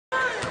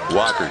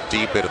Walker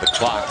deep into the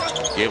clock.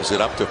 Gives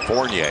it up to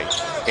Fournier.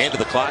 Into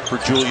the clock for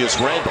Julius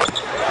Randle.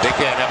 They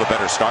can't have a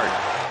better start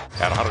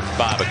at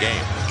 105 a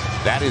game.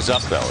 That is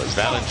up, though, as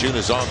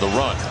Valanciunas on the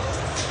run.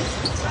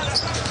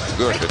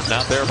 Good. If it's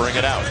not there, bring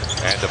it out.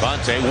 And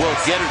Devontae will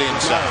get it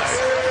inside.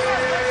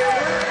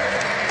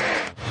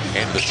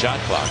 End the shot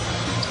clock.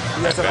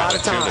 He has a lot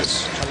of time.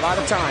 A lot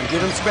of time.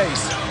 Give him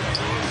space.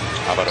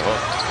 How about a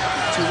hook?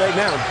 Too late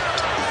now.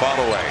 Fall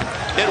away.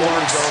 It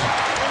works.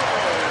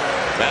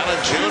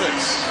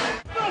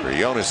 Valanciunas. For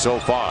Jonas so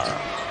far.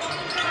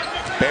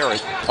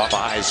 Barrett off a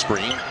high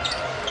screen.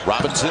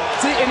 Robinson.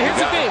 See, and here's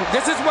the thing.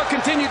 This is what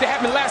continued to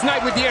happen last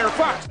night with De'Aaron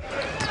Fox.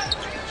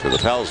 So the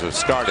Pels have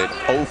started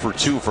 0 for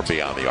 2 from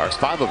beyond the arc.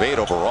 5 of 8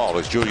 overall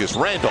is Julius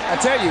Randle. I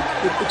tell you,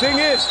 the thing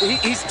is,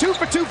 he's 2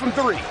 for 2 from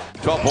 3.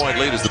 12-point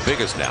lead is the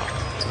biggest now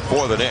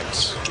for the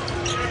Knicks.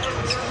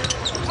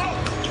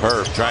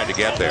 Herb trying to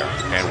get there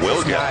and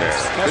will get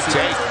there. Good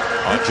take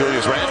on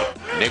Julius Randle.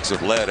 Knicks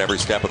have led every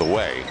step of the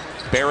way.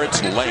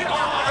 Barrett's length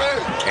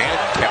and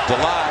kept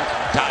alive.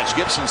 Taj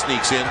Gibson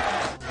sneaks in.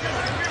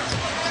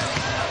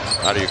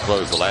 How do you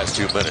close the last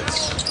 2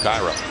 minutes?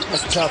 Kyra.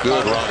 That's tough.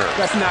 Good runner.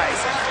 That's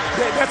nice.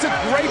 That's a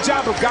great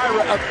job of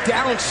Gyra of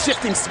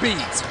downshifting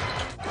speeds.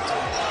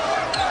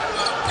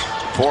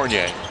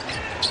 Fournier.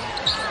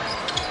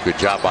 Good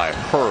job by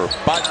Herb,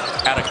 but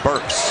Alec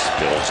Burks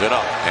fills it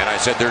up. And I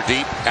said they're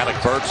deep. Alec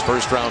Burks,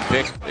 first-round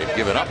pick. They've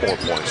given up more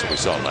points than we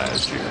saw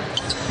last year.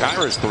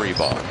 Kyra's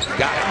 3-ball.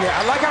 Got it. Yeah,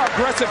 I like how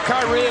aggressive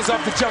Kyra is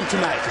off the jump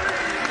tonight.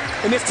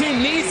 And this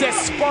team needs that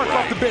spark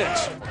off the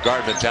bench.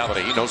 Guard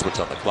mentality. He knows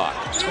what's on the clock.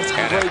 That's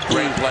and a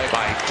great play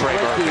by Trey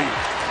Murphy.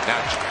 Now,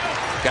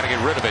 got to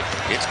get rid of it.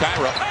 It's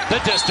Kyra.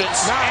 The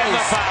distance and the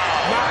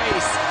foul.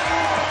 Nice.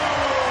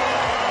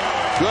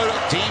 Good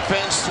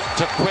defense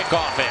to quick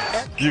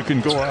offense. You can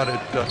go out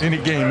at any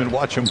game and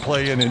watch them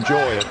play and enjoy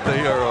it.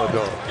 They are,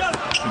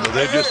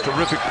 they're just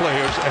terrific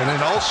players. And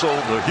then also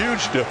the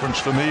huge difference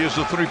for me is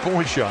the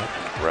three-point shot.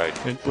 Right.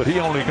 But he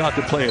only got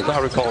to play, as I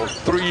recall,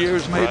 3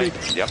 years maybe.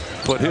 Right. Yep.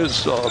 But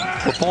his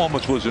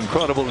performance was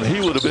incredible, and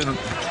he would have been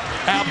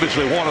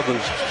obviously one of the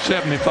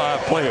 75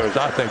 players.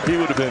 I think he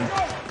would have been,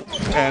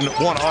 and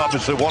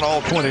obviously won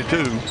all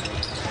 22.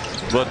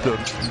 But the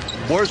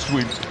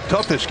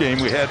toughest game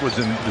we had was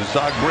in the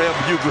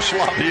Zagreb,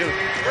 Yugoslavia,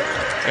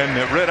 and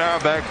the Red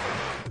Auerbach.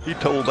 He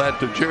told that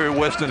to Jerry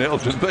West and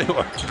Elgin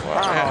Baylor.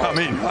 Wow. I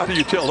mean, how do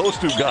you tell those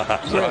two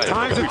guys? Yeah, right.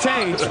 Times have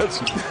changed.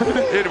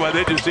 Anyway,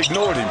 they just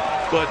ignored him.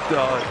 But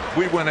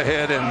we went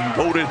ahead and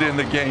voted in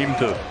the game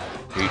to.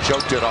 He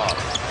choked it off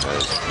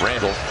as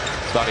Randle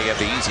thought he had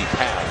the easy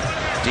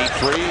path. Deep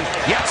three.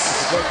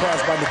 Yes. Great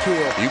pass by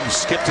McKeel. You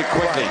skipped it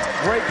quickly.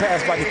 Right. Great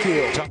pass by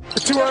McKeel.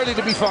 It's too early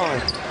to be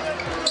fine.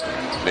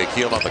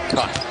 McKeel on the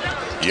cut.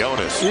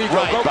 Jonas. Here you go.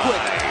 Right go by.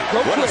 quick. Go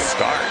what quick. A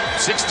start.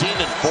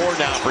 16-4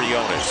 now for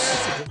Jonas.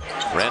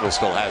 Randle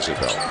still has it,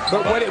 though.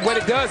 But what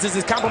it does is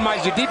it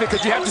compromises your defense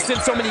because you have to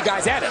send so many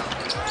guys at him.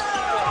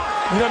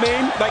 You know what I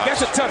mean? Like,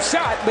 that's a tough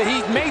shot, but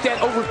he made that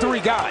over 3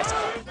 guys.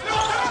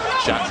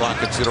 Shot clock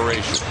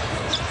consideration.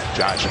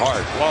 Josh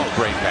Hart. Oh,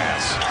 great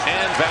pass.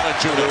 And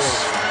Valanciunas.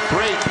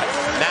 Great.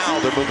 Now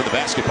they're moving the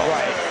basketball.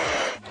 Right.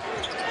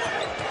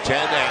 10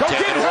 and go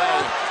taken get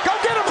away. Go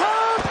get him,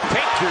 Herb!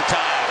 Take your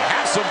time.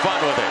 Have some fun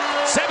with it.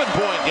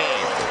 7-point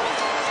game.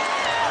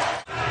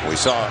 We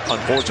saw,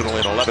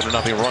 unfortunately, an 11-0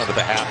 run to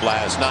the half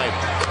last night.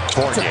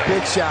 Fournier. That's a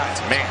big shot.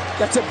 Man.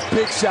 That's a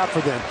big shot for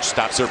them.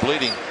 Stops their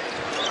bleeding.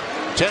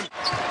 10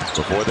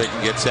 before they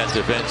can get set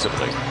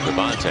defensively.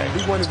 Devontae.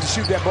 He wanted to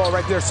shoot that ball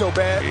right there so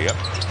bad. Yep.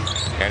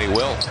 And he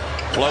will.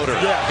 Floater.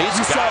 Yeah, He's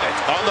got it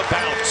on the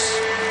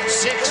bounce.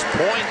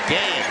 6-point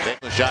game.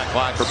 The shot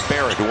clock for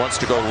Barrett, who wants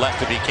to go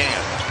left if he can.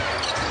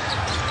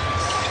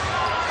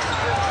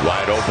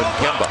 Wide open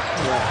Kemba.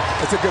 Yeah,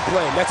 that's a good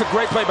play. That's a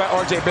great play by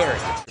R.J. Barrett.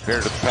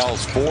 Compared to the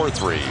Pels' 4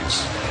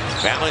 threes.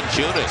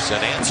 Valanciunas,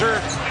 an answer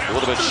a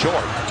little bit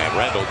short, and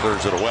Randle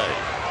clears it away.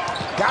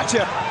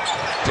 Gotcha.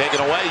 Taken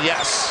away,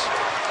 yes.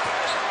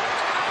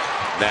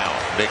 Now,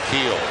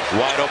 McKeel,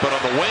 wide open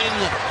on the wing.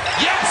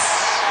 Yes!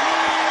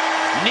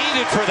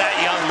 Needed for that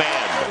young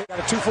man.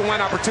 Got a 2-for-1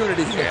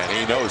 opportunity here. And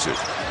he knows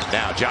it.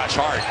 Now, Josh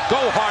Hart,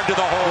 go hard to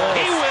the hole.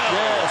 Yes, He will.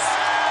 Yes.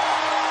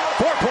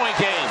 4-point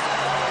game.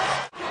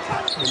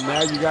 And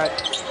now you got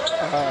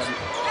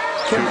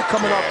Kemba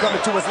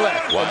coming to his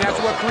left. Wide and that's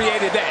open. what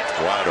created that.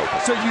 Wide open.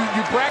 So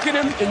you bracket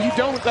him, and you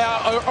don't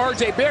allow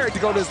R.J. Barrett to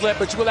go to his left,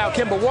 but you allow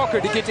Kemba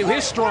Walker to get to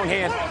his strong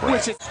hand,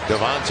 which is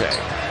Devontae.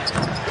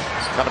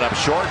 Coming up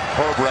short.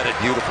 Herb read it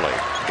beautifully.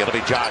 It'll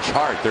be Josh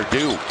Hart. They're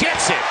due.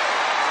 Gets it.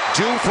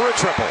 Due for a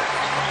triple.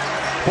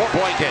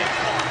 4-point game.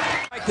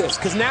 like this,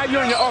 because now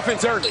you're in your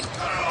offense early.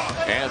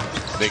 And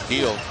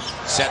McKeel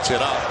sets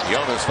it up.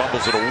 Jonas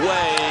fumbles it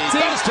away.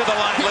 Goes to the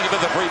line looking for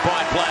the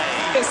three-point play.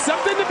 It's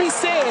something to be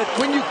said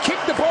when you kick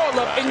the ball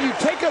up and you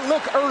take a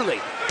look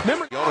early.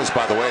 Remember, Jonas,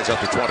 by the way, is up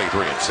to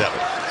 23 and 7,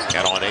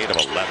 and on 8 of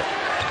 11.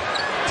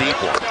 Deep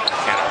one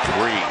and a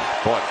 3.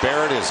 Boy,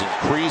 Barrett has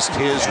increased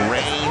his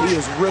range. He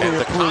is really and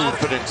the improved.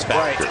 confidence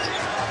factor.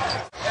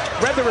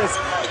 Whether it's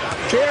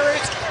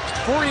Barrett,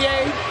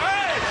 Fourier,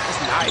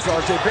 Nice.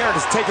 R.J. Barrett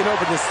is taking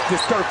over this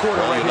third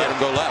quarter right Let here. him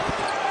go left.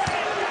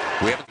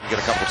 We have to get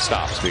a couple of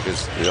stops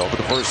because over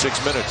the first 6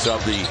 minutes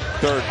of the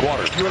third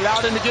quarter. You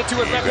allowed him to get to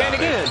his left hand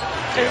again.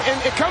 And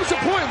it comes to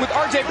a point with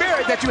R.J.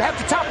 Barrett that you have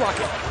to top block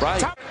it.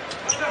 Right.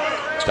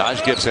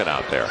 Taj Gibson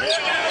out there.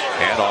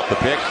 And off the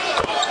pick.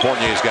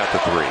 Fournier's got the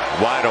three.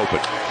 Wide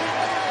open.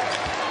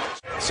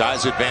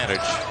 Size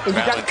advantage. And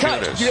you got to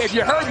cut. If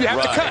you're hurt, you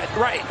have to cut.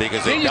 Right.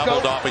 Because they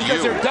doubled off of you.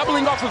 Because they're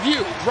doubling off of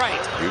you. Right.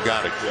 You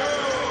got it.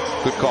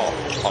 Good call.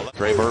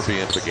 Trey Murphy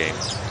into the game.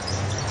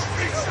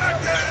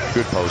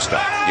 Good post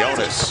up.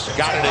 Jonas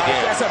got it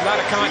again. That's a lot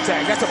of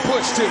contact. That's a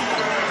push, too.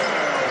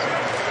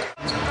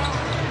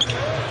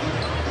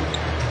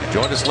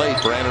 Joined us late,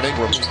 Brandon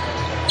Ingram.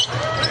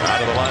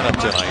 Out of the lineup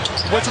tonight.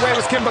 Which way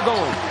was Kemba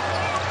going?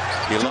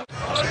 He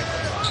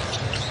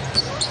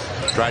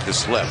tried to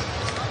slip.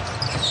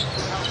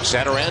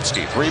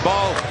 Satoransky, three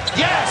ball.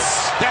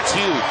 Yes! That's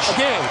huge.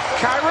 Again,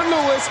 Kyron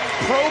Lewis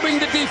probing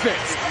the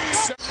defense.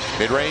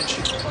 Mid-range.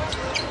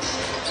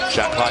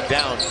 Shot clock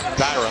down.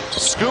 Kyra.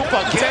 Scoop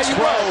against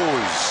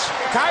Rose.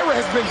 Kyra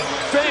has been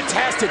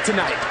fantastic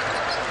tonight.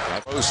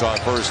 Rose saw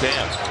it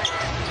firsthand.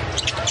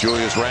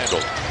 Julius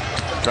Randle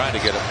trying to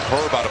get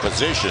Herb out of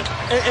position.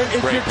 And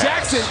if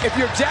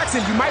you're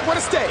Jackson, you might want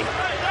to stay.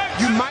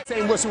 You might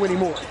say whistle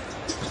anymore.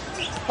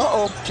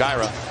 Uh-oh.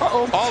 Kyra.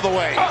 Uh-oh. All the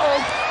way. Uh-oh.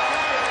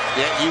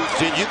 Yeah,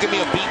 did you give me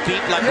a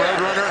beat like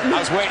Roadrunner? I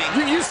was waiting.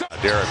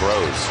 Derrick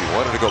Rose. He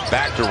wanted to go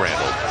back to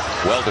Randle.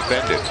 Well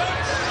defended.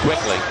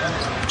 Quickly.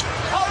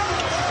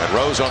 And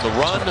Rose on the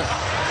run.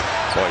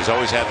 Boy, he's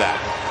always had that.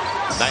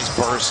 Nice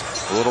burst.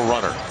 A little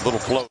runner. A little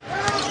float.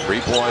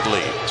 3-point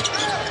lead.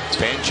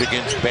 Bench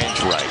against bench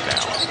right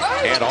now.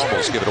 And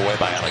almost give it away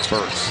by Alex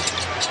Burks.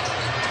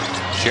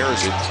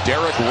 Shares it.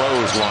 Derrick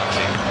Rose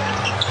launching.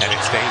 And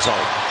it stays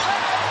home.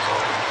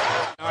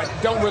 I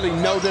don't really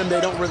know them.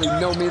 They don't really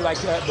know me like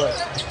that. But,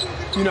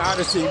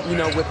 obviously,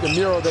 with the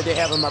mural that they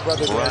have in my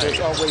brother there, there's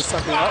always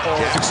something. Uh-oh.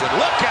 Jackson,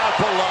 look out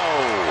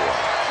below.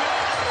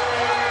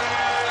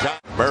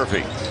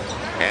 Murphy.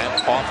 And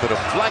off the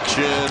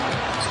deflection.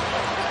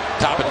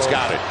 Toppin's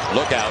got it.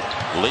 Look out.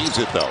 Leaves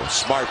it, though.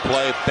 Smart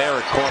play.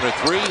 Barrett, corner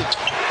three.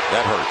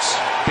 That hurts.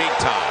 Big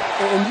time.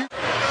 On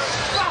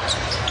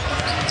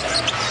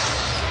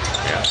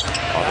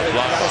the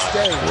block. You got to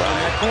stay in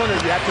that corner.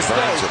 You have to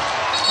stay.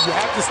 You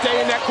have to stay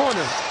in that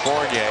corner.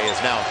 Fournier is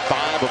now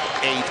 5 of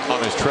 8 on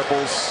his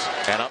triples.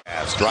 And up.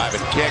 Drive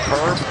and kick.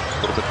 Herb.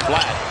 A little bit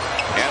flat.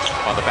 And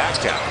on the back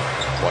tap.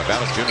 Boy,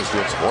 Valanciunas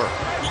doing some work.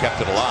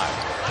 Kept it alive.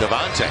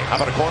 Devontae. How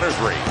about a corner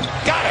three?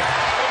 Got it.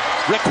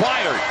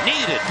 Required.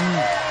 Needed.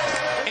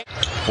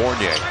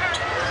 Fournier.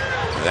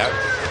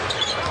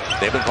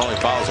 They've been calling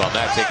fouls on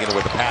that, taking it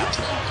with the pass.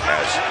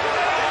 As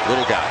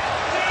little guy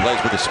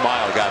plays with a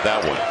smile, got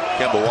that one.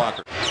 Kemba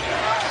Walker.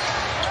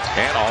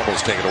 And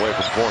almost taken away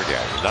from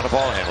Fournier. Not a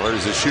ball handler,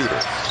 he's a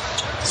shooter.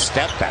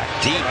 Step back,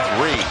 deep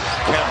three.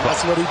 Kemba.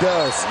 That's what he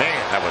does. Man,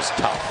 that was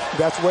tough.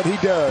 That's what he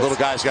does. Little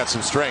guy's got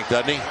some strength,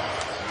 doesn't he?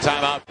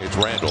 Timeout. It's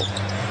Randle.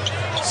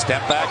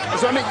 Step back.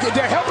 So,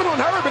 they're helping on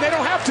Herb, but they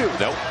don't have to.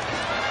 Nope.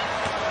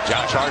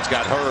 Josh Hart's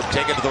got Herb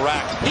taken to the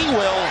rack. He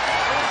will.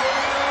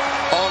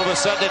 All of a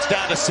sudden, it's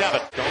down to 7.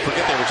 Don't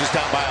forget, they were just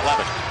down by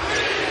 11.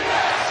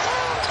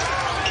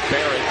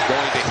 Barrett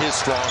going to his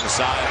strong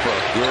side for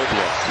a good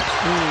look.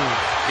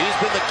 He's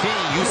been the key.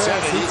 You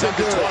said it. He's up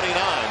to 29.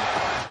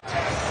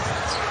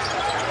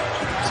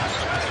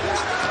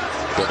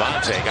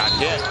 Devontae got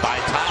hit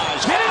by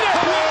Taj. Get in there,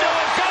 bro.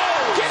 It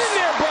goes. Get in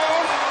there, bro.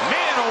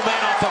 Man, oh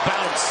man, off the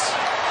bounce.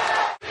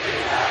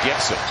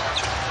 Gibson.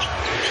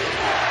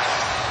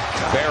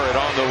 Barrett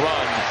on the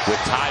run with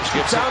Taj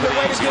Gibson. Found a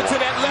way to get to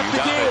that left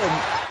again.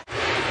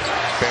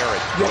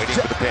 Barrett waiting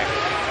for the pick.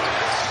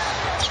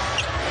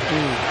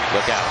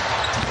 Look out.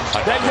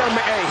 That young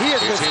man, hey, he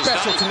has been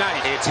special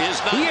tonight. It's his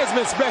night. He has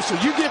been special.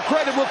 You give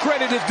credit where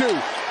credit is due.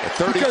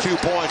 32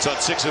 points on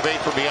 6 of 8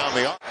 from beyond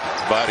the arc.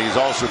 But he's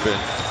also been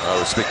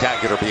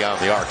spectacular beyond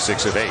the arc,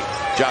 6 of 8.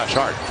 Josh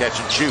Hart, catch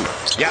and shoot.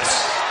 Yes.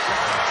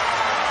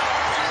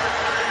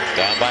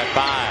 Down by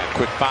 5.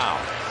 Quick foul.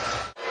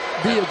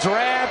 Be a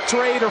draft,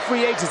 trade, or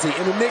free agency.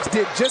 And the Knicks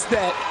did just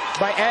that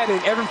by adding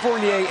Evan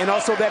Fournier and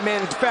also that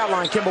man at the foul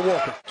line, Kemba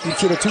Walker. You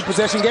get a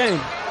 2-possession game.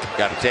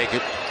 Got to take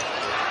it.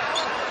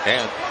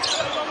 And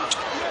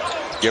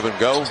give and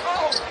go.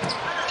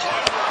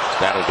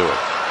 That'll do it.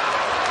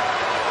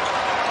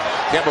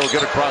 Kemba will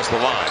get across the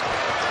line.